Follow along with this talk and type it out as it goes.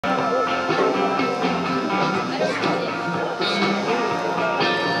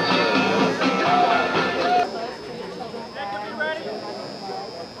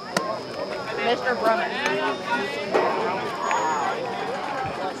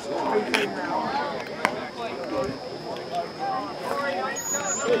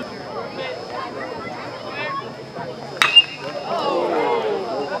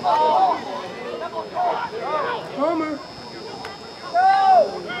Homer.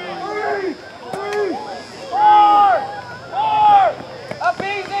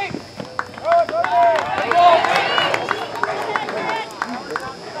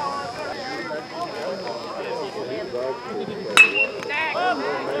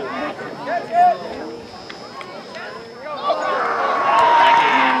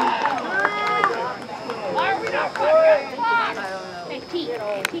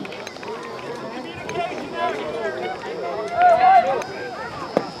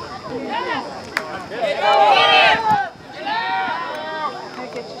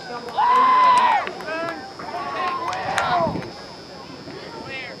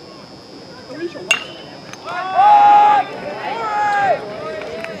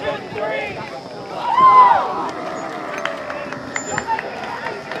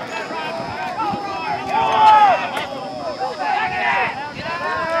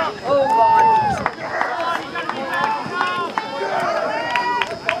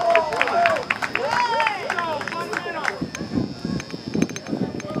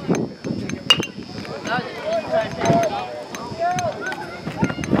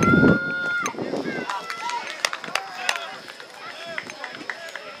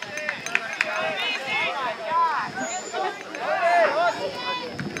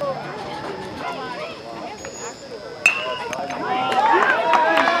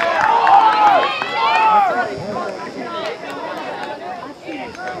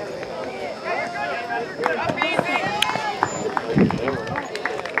 Up easy!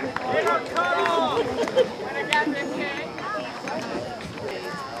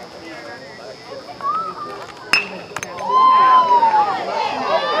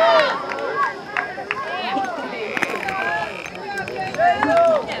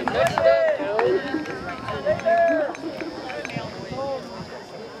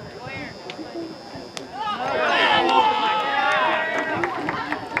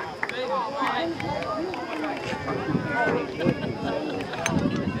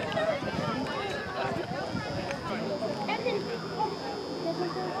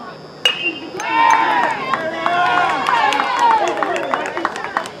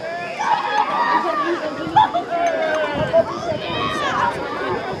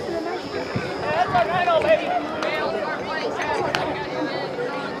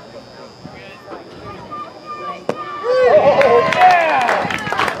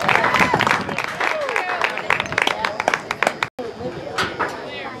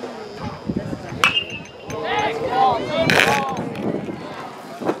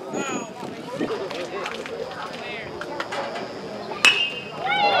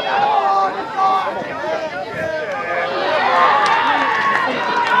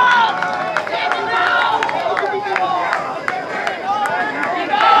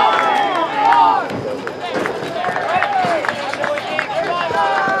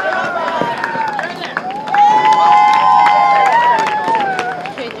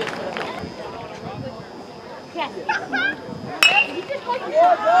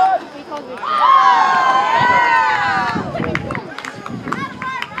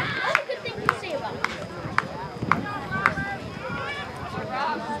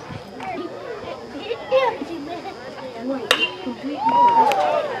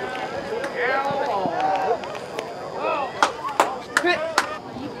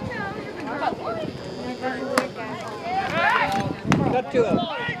 Up to him.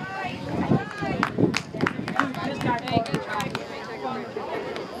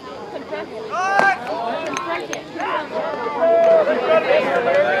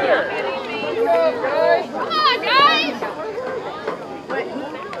 Come on, guys!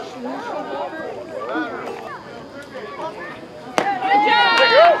 Good job!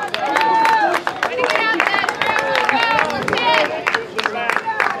 Way to get out that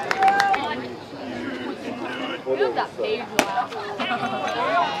room. Move that page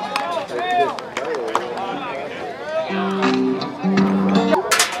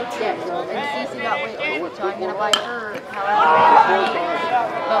so I'm going to buy her however.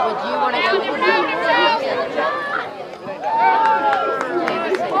 But would you want to go for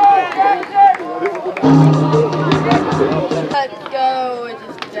Let's go. It's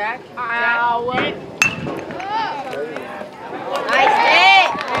just Jack. Ow. Nice hit.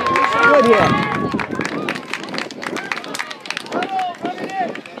 Good hit.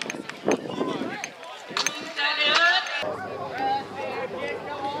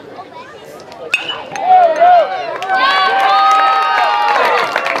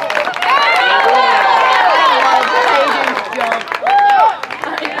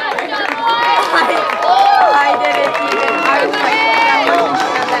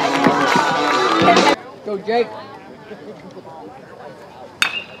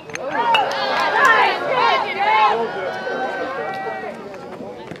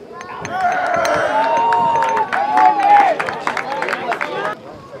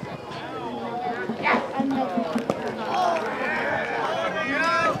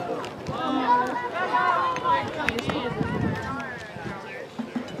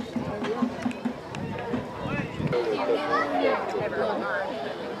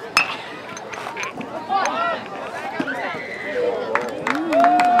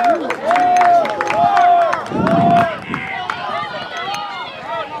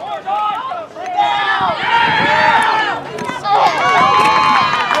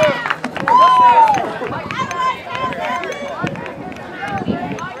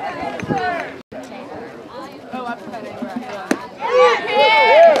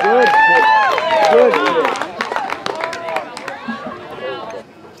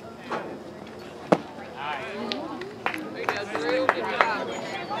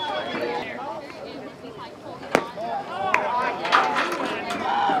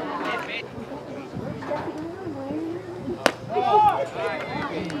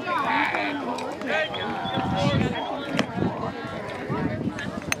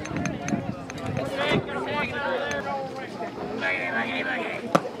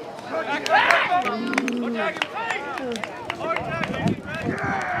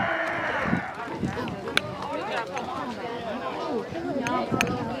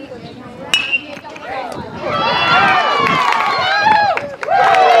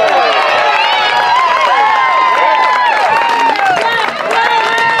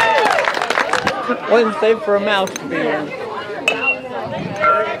 wouldn't say for a mouse to be here.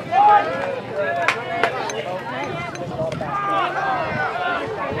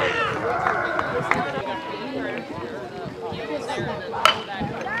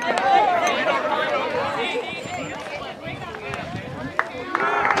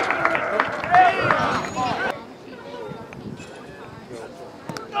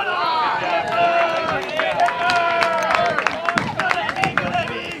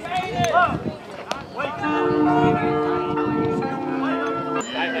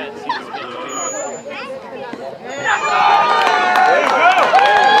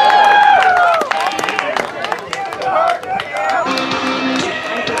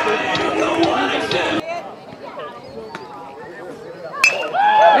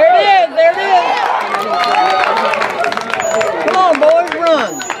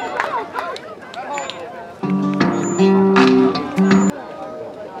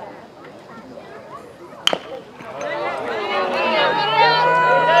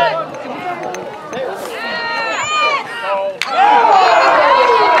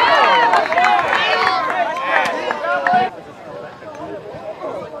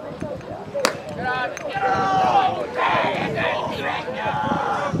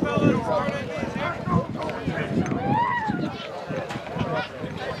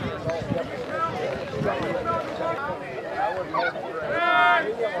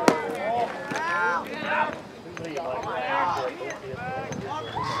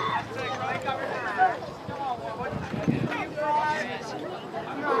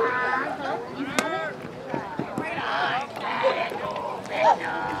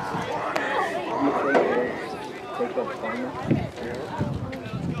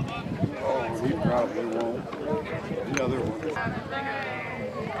 He probably won't. The other one.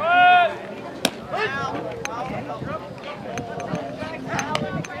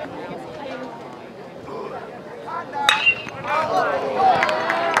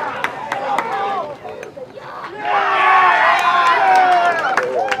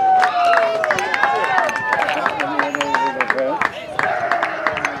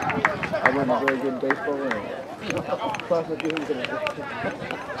 I wasn't a very good baseball anyway. Plus, I do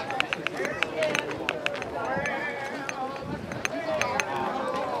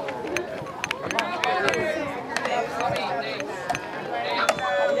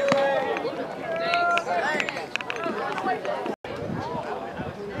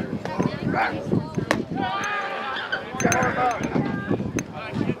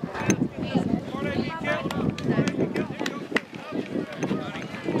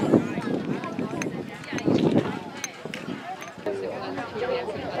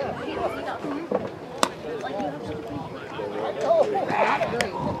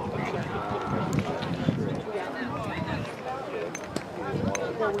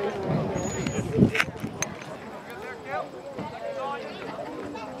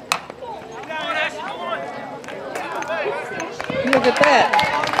Look at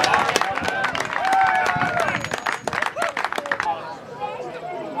that.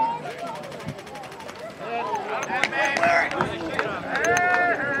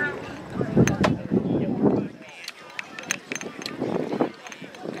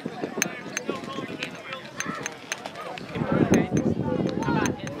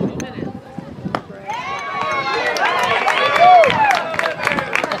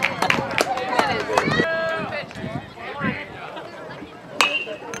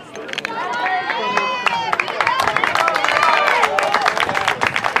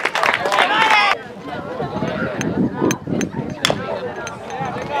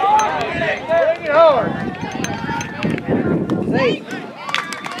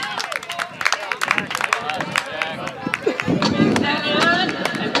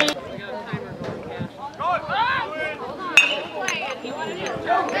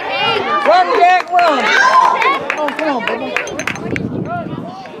 Run, Jack, run! Oh, come on, baby.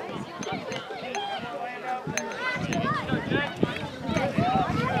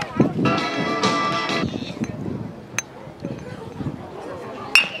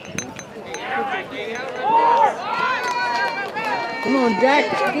 Come on,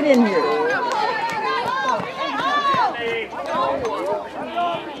 Jack, get in here.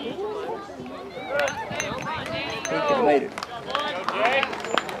 Take it later.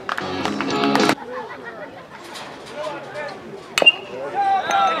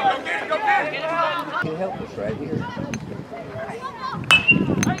 Can help us right here.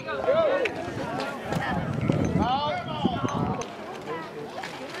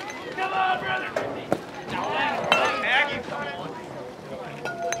 Come on, brother!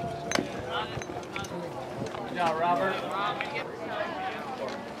 Good job, Robert.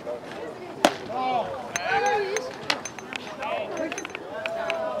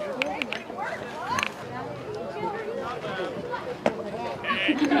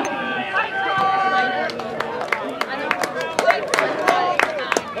 What?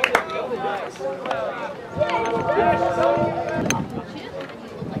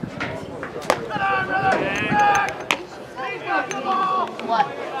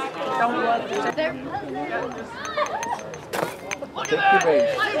 Take your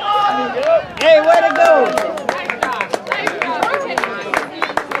base. Hey, way to go!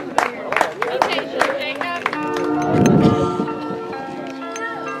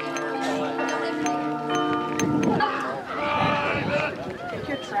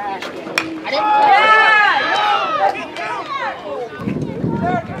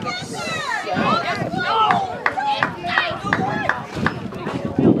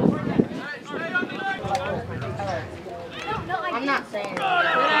 I'm not saying.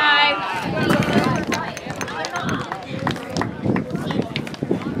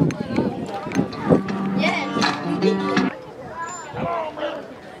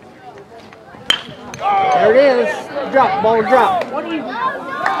 There it is. Drop, ball drop. What are you?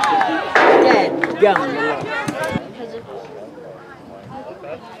 Dad, gum.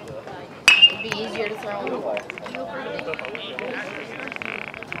 It'd be easier to throw in the ball.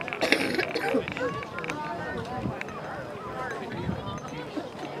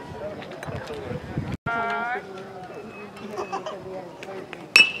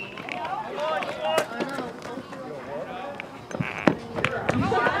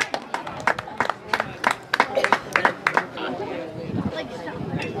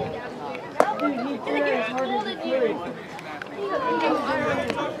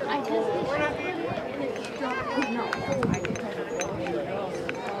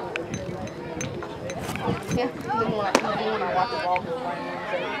 Yeah, even when I watch the ball go by and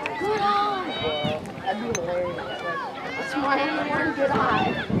say, good eye! That'd be hilarious. That's my one good eye.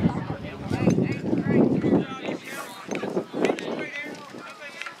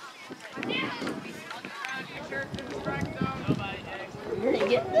 You're gonna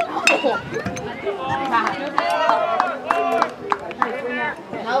get no.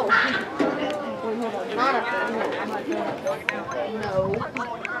 Not a no.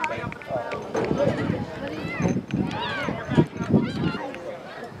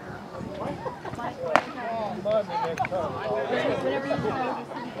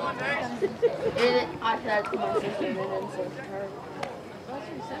 I said to my sister and then said to her.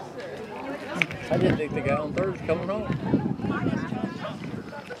 I didn't think the guy on third was coming home.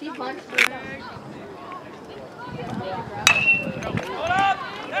 She punched her.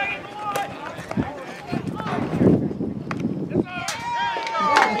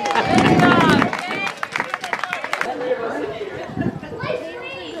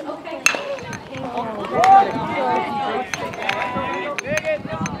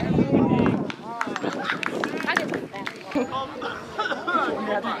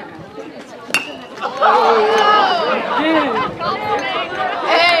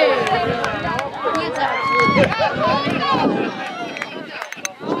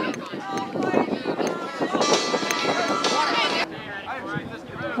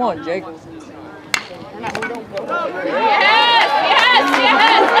 Come on, Jake. Yes!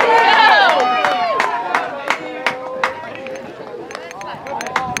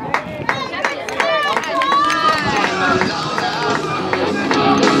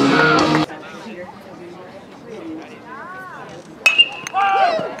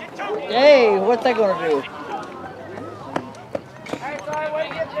 Hey, what's that gonna do?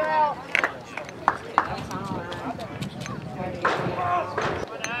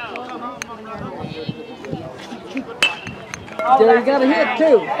 There, you got a hit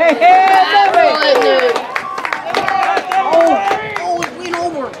too. Hey, hey, baby! Oh, it went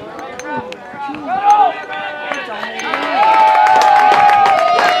over.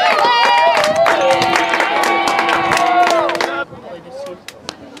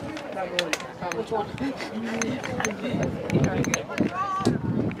 Which one?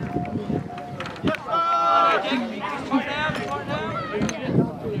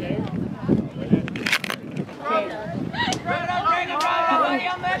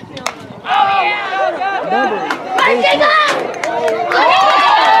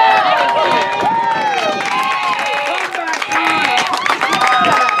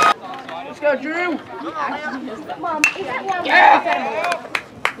 Let's go, Drew. Mom, is that one? Yeah.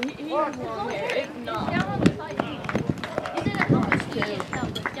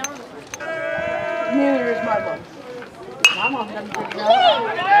 Neither is my mom. My mom doesn't drink. No.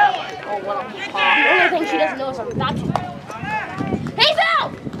 Oh, well, the only thing she doesn't know is I'm about to. He's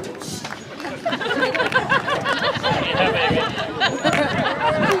out!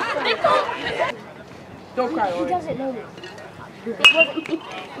 Don't cry, He Lori. doesn't know this. Haley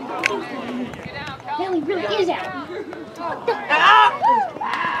really is out.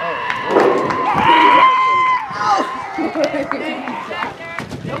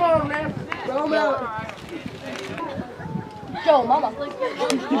 Come on, man. Throw him out. Show mama.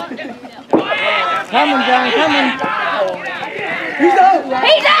 Coming, John, coming. He's out!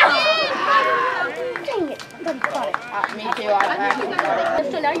 He's out! Dang it. Me too.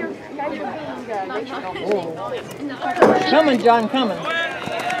 So now you're being Coming, John, coming.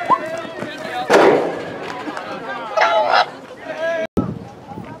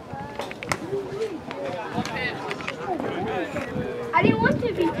 I didn't want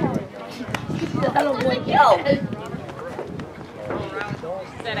to be told. I don't want yo.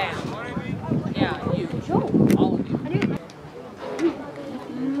 Sit down. Yeah, you. Joe. All of you. I didn't.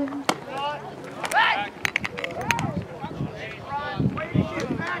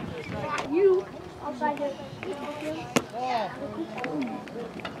 You outside the.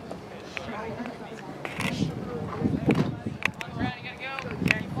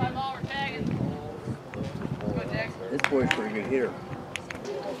 This boy's a pretty good hitter.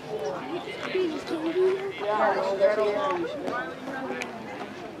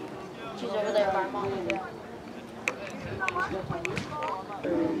 She's over there by mom.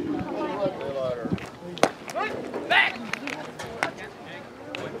 Back!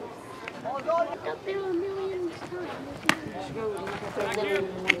 Up there a million times.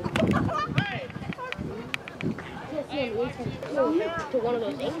 To one of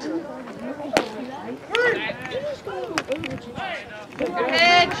those angels.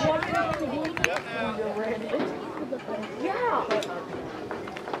 Edge! Yeah.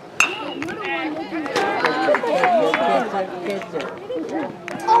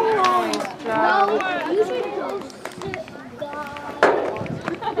 Oh, no, you should go sit down.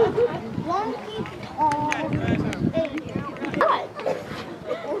 1 feet tall.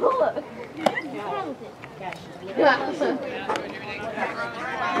 Look.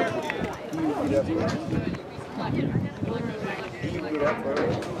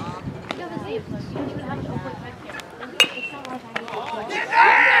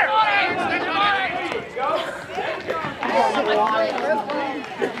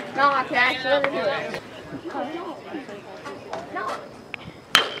 No, I can actually do it. No.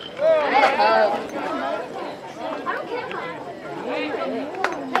 I don't care.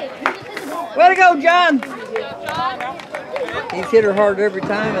 Way to go, John! He's hit her hard every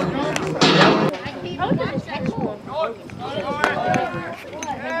time, and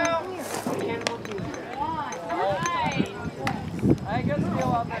hey, good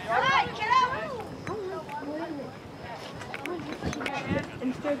skill out there.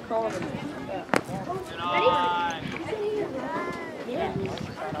 Instead, crawling.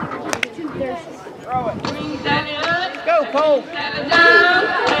 Throw it. Go, Cole.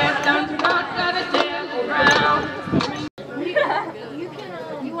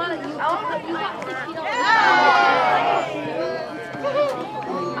 You want to, you got $60.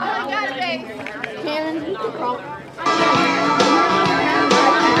 I got it, babe. Cannon, you can crawl.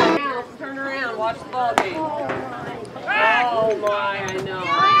 Turn around, watch the ball game. Oh my, I know.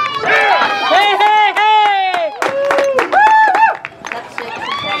 Hey, hey, hey! That's it.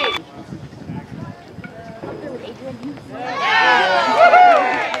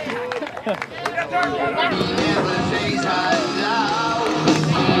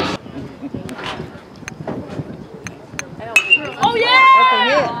 Oh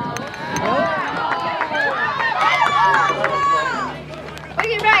yeah!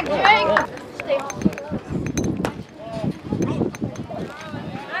 Bring it back, Jake. Stay on.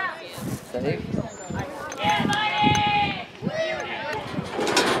 Safe.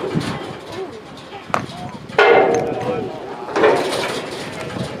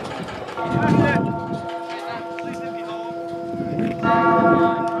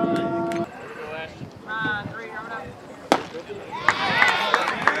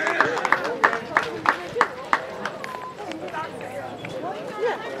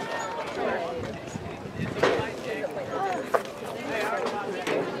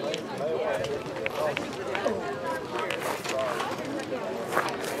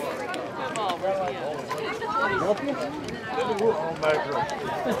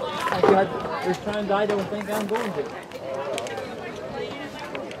 There's times I don't think I'm going to.